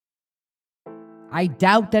I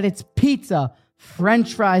doubt that it's pizza,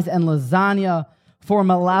 French fries, and lasagna for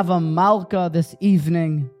Malava Malka this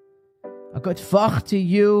evening. A good fuck to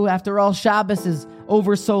you. After all, Shabbos is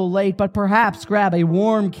over so late, but perhaps grab a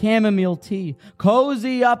warm chamomile tea,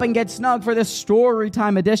 cozy up, and get snug for this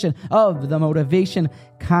storytime edition of the Motivation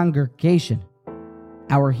Congregation.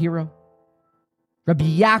 Our hero, Rabbi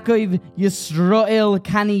Yaakov Yisrael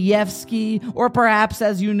Kanievsky, or perhaps,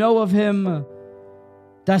 as you know of him,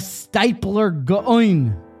 the Stipler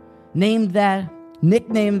Gaon,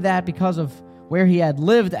 nicknamed that because of where he had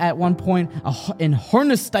lived at one point in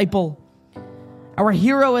Hornestipel. Our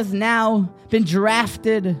hero has now been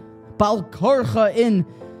drafted Balkorcha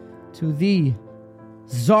into the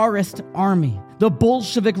Tsarist army, the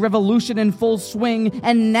Bolshevik Revolution in full swing,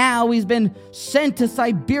 and now he's been sent to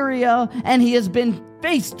Siberia, and he has been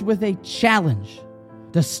faced with a challenge.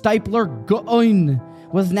 The Stipler Gaon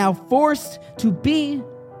was now forced to be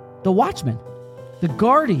the watchman, the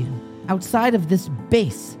guardian outside of this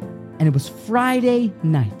base, and it was Friday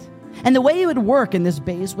night. And the way it would work in this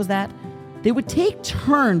base was that they would take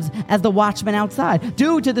turns as the watchman outside.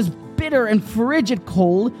 Due to this bitter and frigid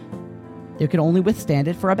cold, they could only withstand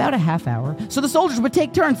it for about a half hour. So the soldiers would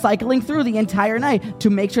take turns cycling through the entire night to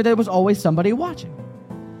make sure there was always somebody watching.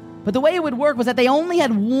 But the way it would work was that they only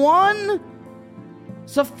had one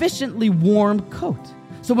sufficiently warm coat.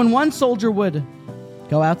 So when one soldier would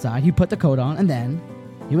go outside, he'd put the coat on, and then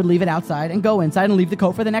he would leave it outside and go inside and leave the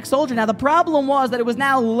coat for the next soldier. Now, the problem was that it was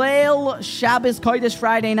now Leil Shabbos Kodesh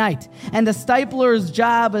Friday night, and the Stipler's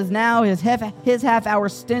job is now his half-hour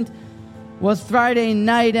stint was Friday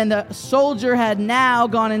night, and the soldier had now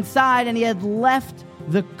gone inside, and he had left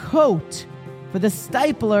the coat for the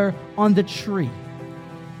Stipler on the tree.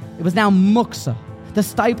 It was now muksa. The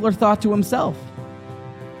Stipler thought to himself,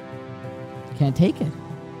 I can't take it.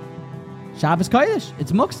 Shabbos Kodesh,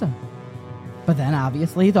 it's muksa. But then,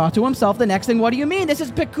 obviously, he thought to himself the next thing, what do you mean? This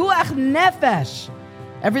is pekuach nefesh.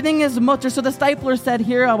 Everything is mutter. So the Stipler said,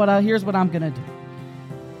 here's what I'm going to do.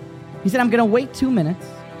 He said, I'm going to wait 2 minutes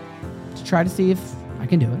to try to see if I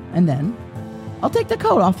can do it. And then I'll take the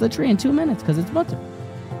coat off the tree in 2 minutes because it's mutter.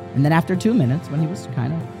 And then after 2 minutes, when he was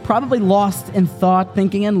kind of probably lost in thought,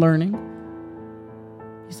 thinking and learning,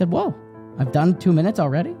 he said, whoa, I've done 2 minutes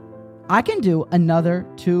already? I can do another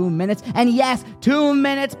 2 minutes. And yes, 2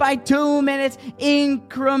 minutes by 2 minutes,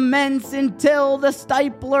 increments until the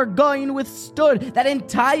Stipler Gaon withstood that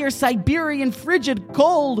entire Siberian frigid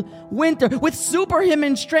cold winter with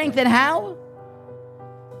superhuman strength. And how?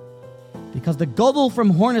 Because the Godel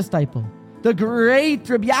from Hornestipel, the great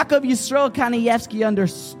Rabbi Yaakov Yisrael Kanievsky,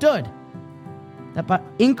 understood that by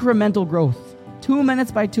incremental growth, 2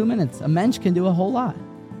 minutes by 2 minutes, a mensch can do a whole lot.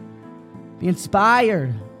 Be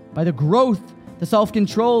inspired by the growth, the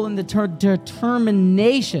self-control, and the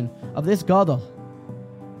determination of this Gadol.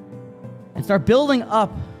 And start building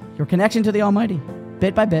up your connection to the Almighty,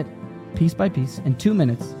 bit by bit, piece by piece, and 2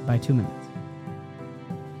 minutes by 2 minutes.